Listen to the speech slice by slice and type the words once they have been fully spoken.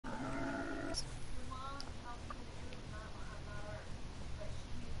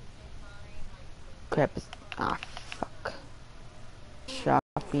Crap is fuck.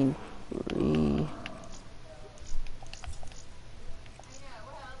 Shopping free.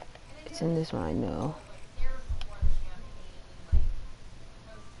 It's in this one, I know.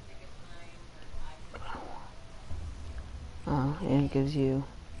 Oh, and it gives you.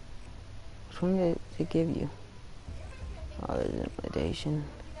 Which one did it give you? Oh, there's an invitation.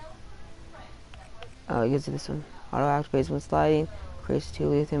 Oh, it gives you this one. Auto activates when sliding. Creates 2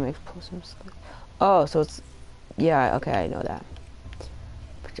 lithium explosives. Oh, so it's. Yeah, okay, I know that.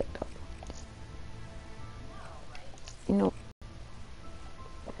 Projectile. You know.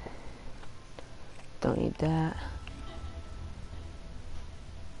 Don't need that.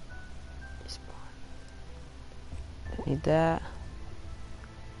 Don't need that.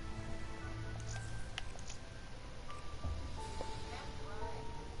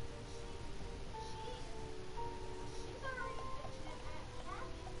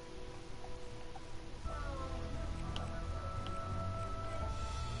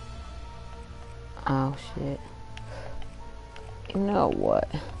 Oh shit. You know what?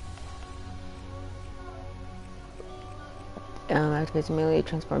 Activates melee,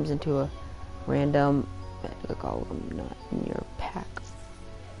 transforms into a random golem not in your pack.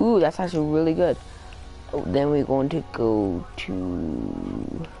 Ooh, that's actually really good. Oh, then we're going to go to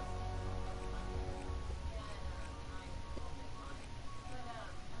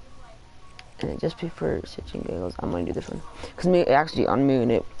and just before switching giggles, I'm gonna do this one because actually on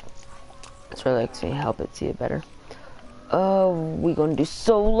Moon it's really like to help it see it better. We're gonna do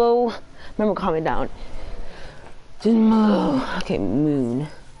solo. Remember, comment down. Okay, Moon.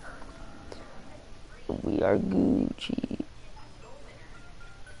 We are Gucci.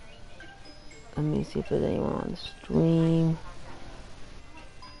 Let me see if there's anyone on the stream.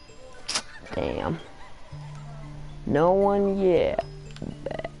 Damn. No one yet.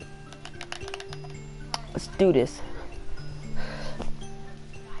 Let's do this.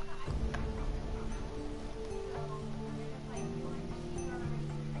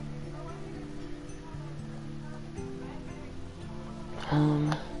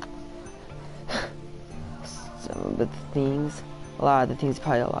 Some of the things, a lot of the things,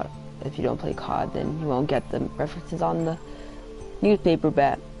 probably a lot. If you don't play COD, then you won't get the references on the newspaper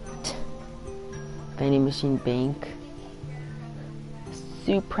bat. Vending machine bank.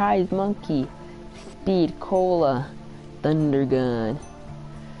 Surprise monkey. Speed cola. Thunder gun.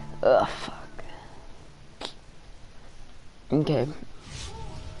 Ugh, fuck. Okay.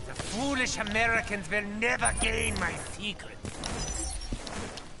 The foolish Americans will never gain my secret.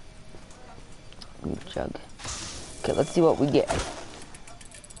 Jug. Okay, let's see what we get.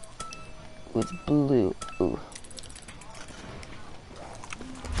 Ooh, it's blue. Ooh.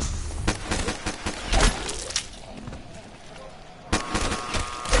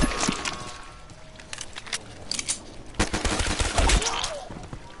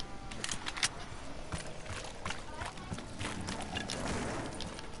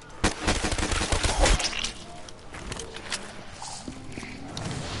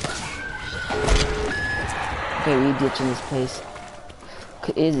 Okay, we ditching this place.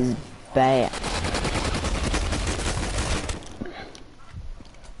 It is bad.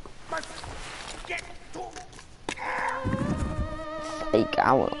 Like,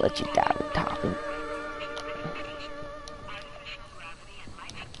 I won't let you die with topping.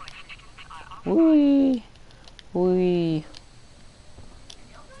 Wee. Wee.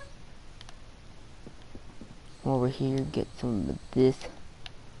 Over here, get some of this.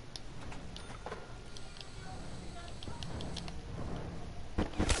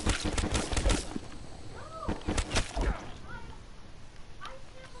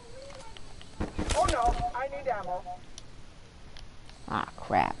 Ah,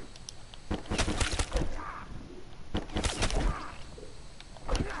 crap.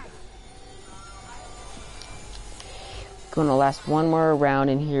 Gonna last one more round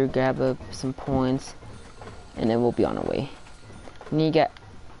in here, grab up some points, and then we'll be on our way. We need to get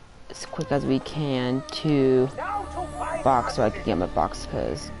as quick as we can to box so I can get my box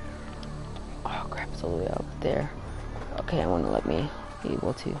because oh crap, it's all the way up there. Okay, I want to let me be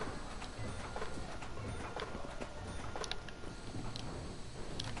able to.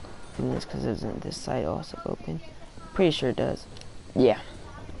 Do this because isn't this side also open? Pretty sure it does. Yeah.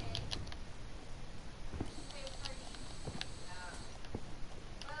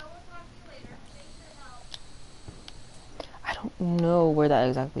 I don't know where that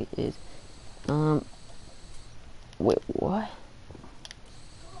exactly is. Wait, what?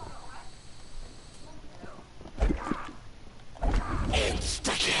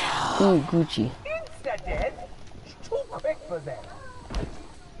 Ooh, Gucci. Insta-dead? Too quick for them.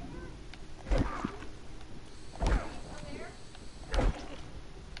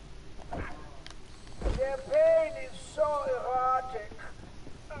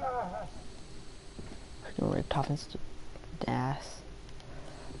 Richtofen Das.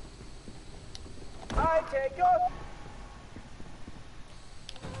 I take your...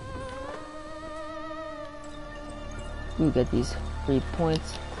 We get these 3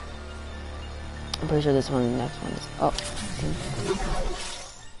 points. I'm pretty sure this one, the next one is. Oh.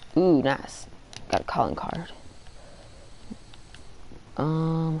 Ooh, nice. Got a calling card.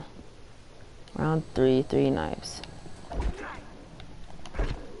 Round 3, 3 knives.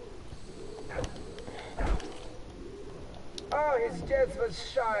 Oh, his death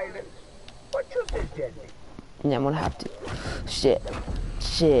was shine. What should this dead be? Yeah, I'm gonna have to. Shit.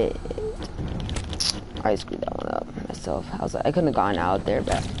 I screwed that one up myself. I couldn't have gone out there,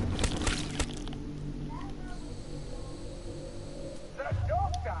 but. The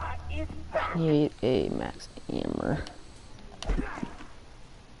doctor is back. Need a max hammer.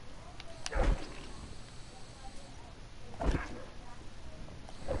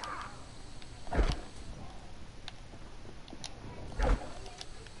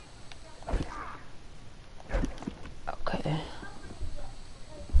 Okay.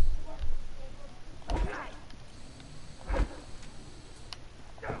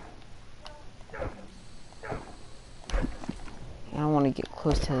 I don't want to get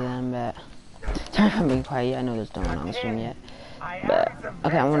close to them, but sorry if I'm being quiet. I know there's no one on the stream yet, but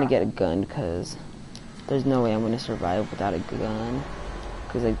okay, I want to get a gun because there's no way I'm going to survive without a gun.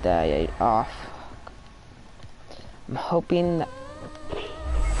 Because like that, yeah, off. I'm hoping that.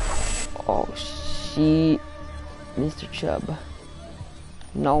 Oh, Mr. Chubb.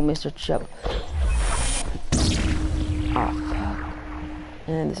 No, Mr. Chubb. Oh, fuck.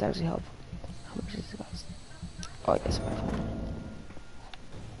 And this actually helped. How much does it cost? Oh, yes, 500.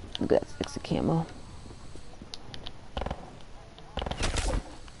 Look at that, 6 of camo.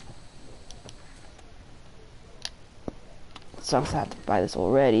 Sucks I have to buy this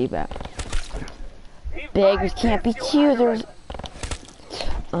already, but beggars can't be choosers.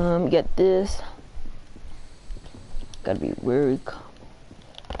 Get this. Gotta be very calm.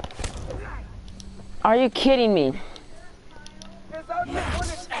 Are you kidding me?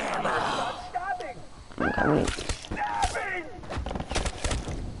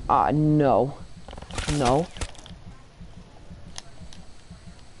 No. No.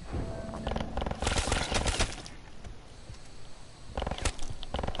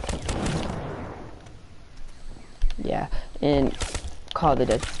 Yeah, and Call of the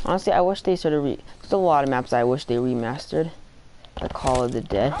Dead. Honestly, I wish they sort of there's a lot of maps I wish they remastered, like Call of the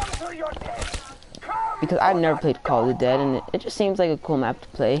Dead. Because I've never played Call of the Dead, and it just seems like a cool map to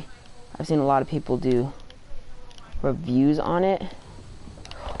play. I've seen a lot of people do reviews on it.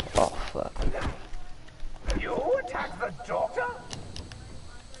 Oh, fuck. You attacked the doctor?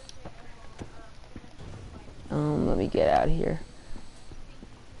 Let me get out of here.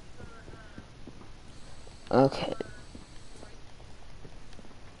 Okay.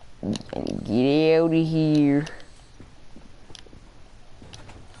 And get out of here.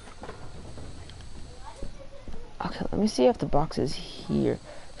 Okay, let me see if the box is here.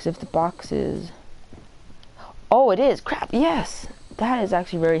 Because if the box is... Oh, it is! Crap, yes! That is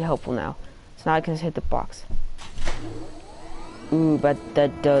actually very helpful now. So now I can just hit the box. Ooh, but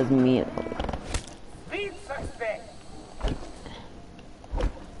that does mean... Lead suspect.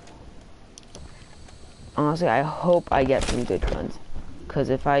 Honestly, I hope I get some good guns. Because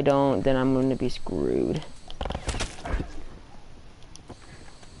if I don't, then I'm going to be screwed.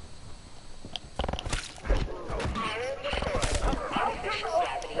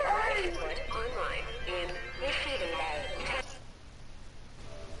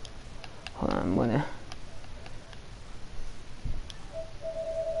 Hold on, I'm gonna...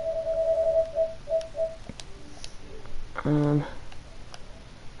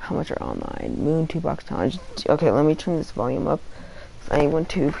 How much are online? Moon 2 box challenge. Okay, let me turn this volume up. If I want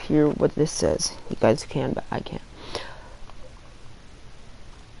to hear what this says. You guys can, but I can't.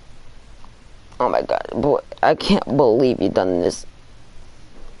 Oh my god, boy, I can't believe you've done this.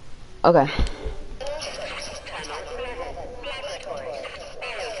 Okay.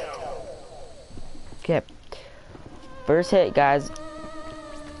 Okay. First hit, guys.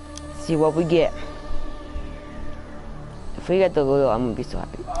 See what we get. If we get the loot, I'm gonna be so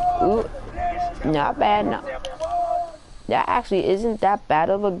happy. Ooh, not bad. No, that actually isn't that bad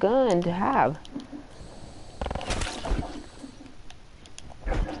of a gun to have.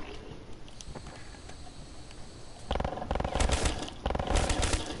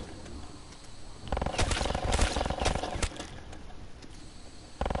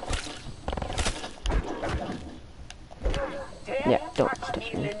 Yeah, don't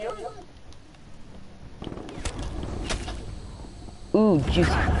touch me. Ooh,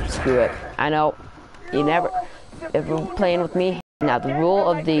 juicy. Screw it. I know. You never, if you're playing with me, now the rule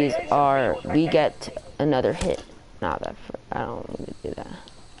of these are we get another hit. Not that, I don't need to do that.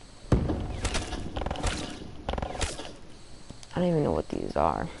 I don't even know what these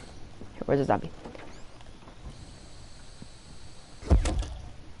are. Where's the zombie?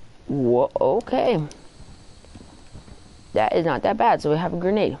 Whoa, okay. That is not that bad, so we have a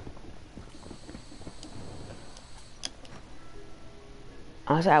grenade.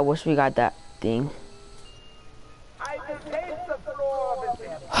 Honestly, I wish we got that thing.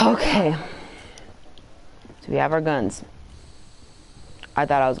 Okay. So we have our guns. I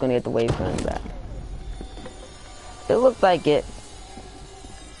thought I was gonna get the wave guns back. It looked like it.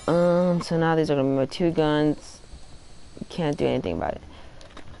 So now these are gonna be my 2 guns. Can't do anything about it.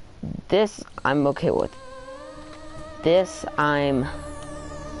 This I'm okay with. This I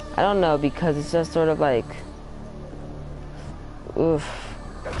don't know, because it's just sort of like, oof.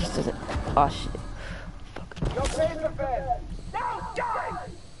 It just doesn't. Oh shit. Fuck. Your face the bed. Now die!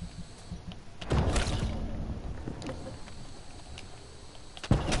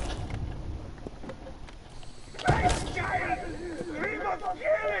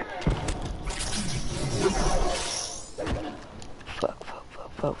 Fuck.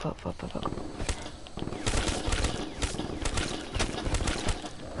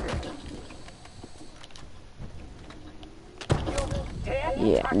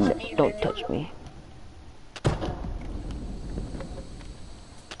 Yeah, no, don't touch me.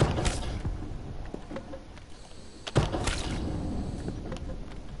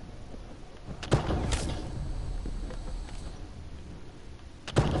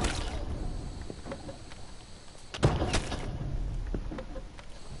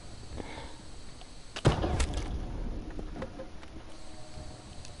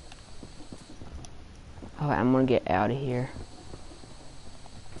 Alright, I'm gonna get out of here.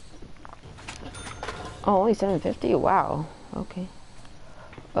 Oh, only 750? Wow. Okay.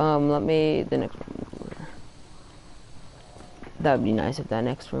 Let me, the next room. That would be nice if that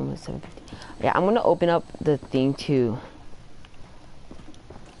next room was 750. Yeah, I'm gonna open up the thing too.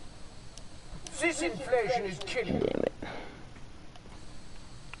 This inflation is killing me. Damn it.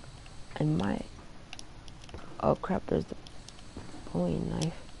 I might. Oh crap, there's the Bowie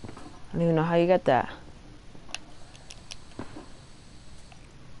knife. I don't even know how you got that.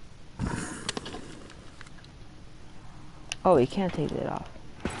 Oh, you can't take it off.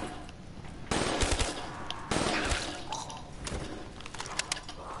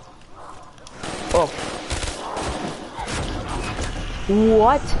 Oh.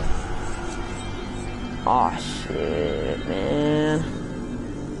 What? Oh shit, man.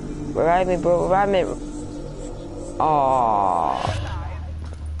 Revive me, bro. Revive me. Oh.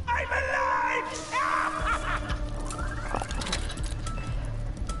 I'm alive!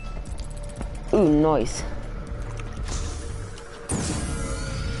 Ooh, nice.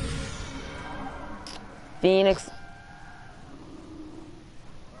 Phoenix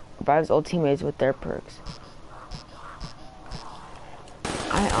revives old teammates with their perks.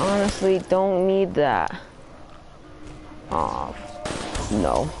 I honestly don't need that. Oh,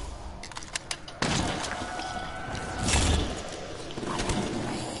 no.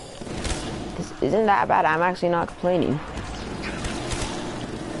 This isn't that bad. I'm actually not complaining.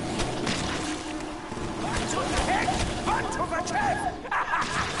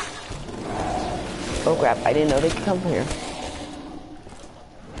 Oh crap, I didn't know they could come from here.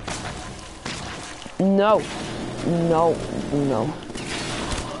 No. No. No.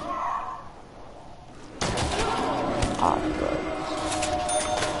 Oh, good.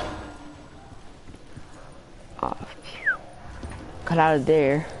 Oh, phew. Cut out of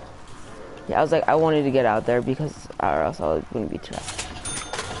there. Yeah, I was like, I wanted to get out there because or else I wouldn't be trapped.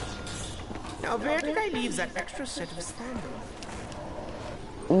 Now where did I leave that extra set of standards?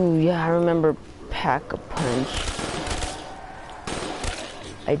 Ooh, yeah, I remember Pack-a-Punch.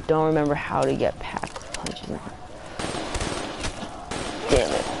 I don't remember how to get Pack-a-Punches.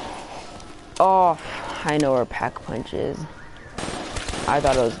 Damn it. Oh, I know where Pack-a-Punch is. I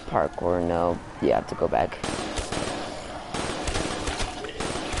thought it was parkour. No, you have to go back.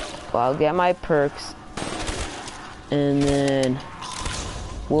 Well, I'll get my perks. And then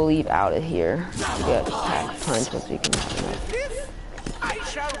we'll leave out of here to get Pack-a-Punch once we can. I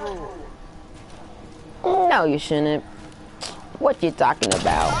shall rule. No, you shouldn't. What you talking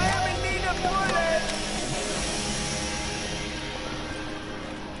about? I am in need of bullets.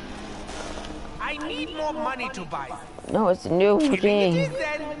 I need more money to buy. No, it's a new game. It is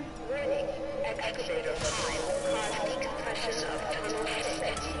then. Excavator 5 caused decompression of tunnel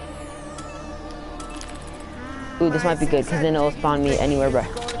 6. Ooh, this might be good, because then it'll spawn me anywhere, bro.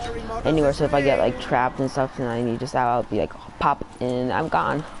 Going to remote anywhere. So if I get like trapped and stuff and I need just out, I'll be like pop and I'm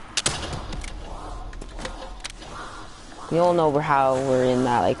gone. You all know how we're in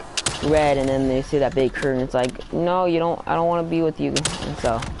that like red, and then they see that big curtain. It's like, no, you don't. I don't want to be with you. And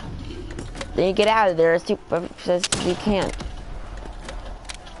so then you get out of there as fast as you can.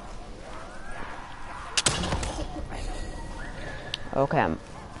 Okay, I'm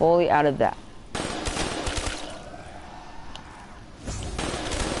fully out of that.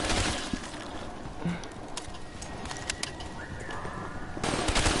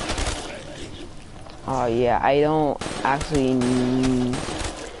 Oh yeah, I don't actually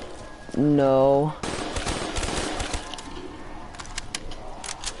know.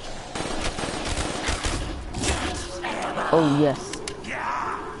 Oh yes.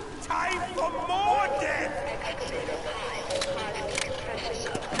 Yeah! Time for more death! Excavator 5 will cause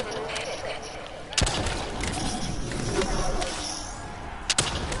decompression of tunnel exits.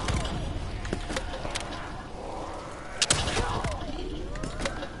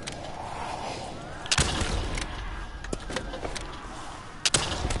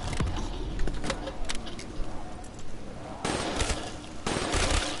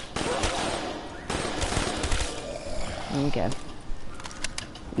 Okay.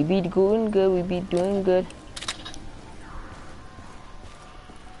 We be doing good. We be doing good.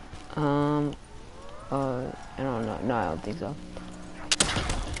 I don't know. No, I don't think so.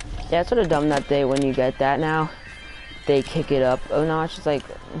 Yeah, it's sort of dumb that when you get that now, they kick it up. Oh no, it's just like,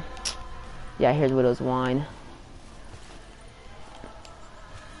 yeah, here's Widow's Wine.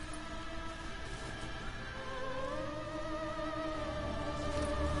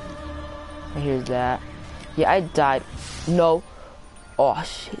 Here's that. Yeah, I died. No. Oh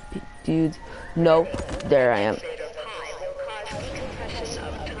shit, dude. No. There I am.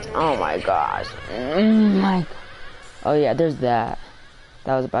 Oh my gosh. My. Oh yeah, there's that.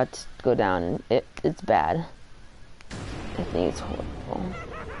 That was about to go down, and it's bad. I think it's horrible.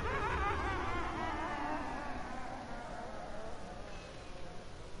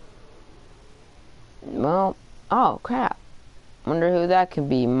 Well, oh crap. Wonder who that could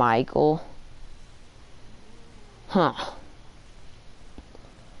be, Michael. Huh.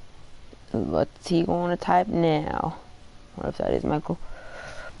 What's he going to type now? What if that is Michael?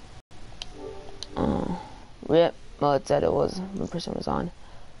 Rip. Well, it said it was. One person was on.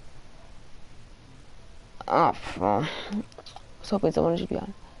 Oh, well. I was hoping someone should be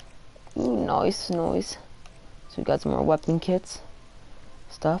on. Ooh, nice. So we got some more weapon kits.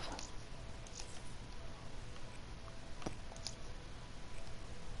 Stuff.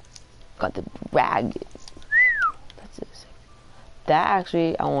 Got the rag. That's it. That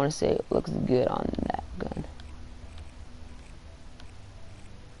actually, I want to say, looks good on that gun.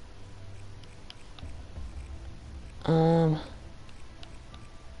 No.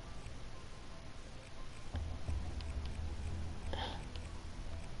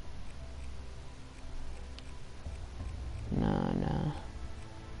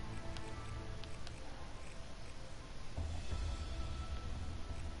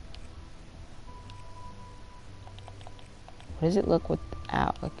 What does it look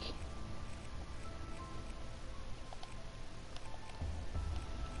without? Like,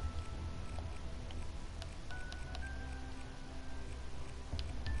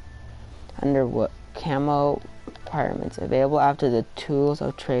 under what camo requirements available after the tools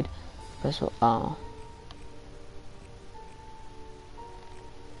of trade special. Oh,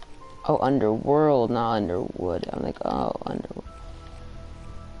 Underworld, not Underwood. I'm like, oh, Underworld.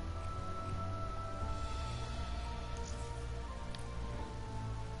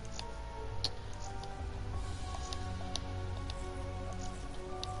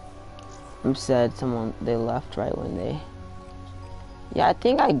 Said someone they left right when they. Yeah, I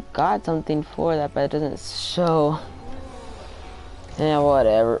think I got something for that, but it doesn't show. Yeah,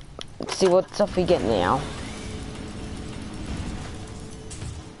 whatever. Let's see what stuff we get now.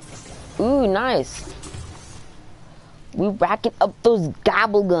 Ooh, nice. We racking up those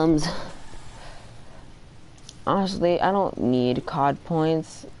gobblegums. Honestly, I don't need COD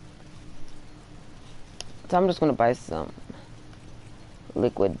points, so I'm just gonna buy some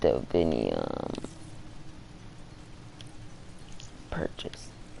liquid divinium. Purchase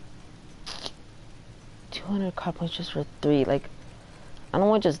 200 COD points just for 3. Like, I don't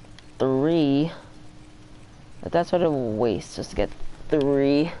want just 3. But that's sort of a waste just to get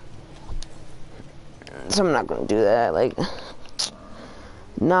 3. So I'm not gonna do that. Like,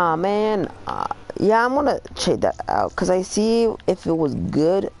 nah, man. Yeah, I'm gonna trade that out because I see if it was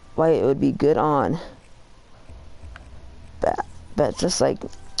good, why it would be good on. But it's just like,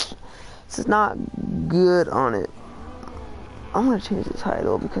 it's not good on it. I'm gonna change the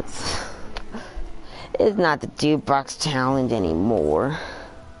title because it's not the jukebox challenge anymore.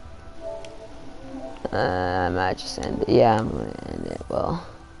 I might just end it. Yeah, I'm gonna end it. Well,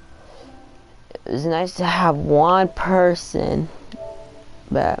 it was nice to have one person,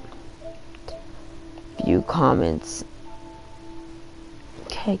 but few comments.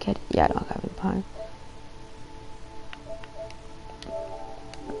 Okay, get it. Yeah, I don't have any pie.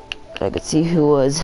 I could see who was